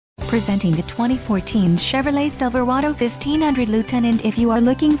Presenting the 2014 Chevrolet Silverado 1500 Lieutenant. If you are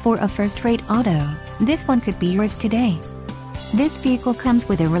looking for a first-rate auto, this one could be yours today. This vehicle comes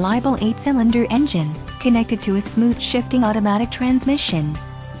with a reliable 8-cylinder engine, connected to a smooth shifting automatic transmission.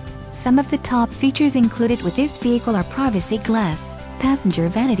 Some of the top features included with this vehicle are privacy glass, passenger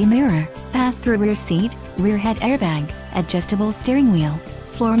vanity mirror, pass-through rear seat, rear head airbag, adjustable steering wheel,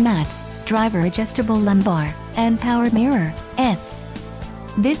 floor mats, driver adjustable lumbar, and power mirrors.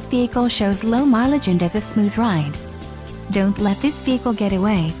 This vehicle shows low mileage and has a smooth ride. Don't let this vehicle get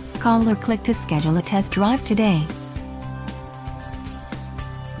away. Call or click to schedule a test drive today.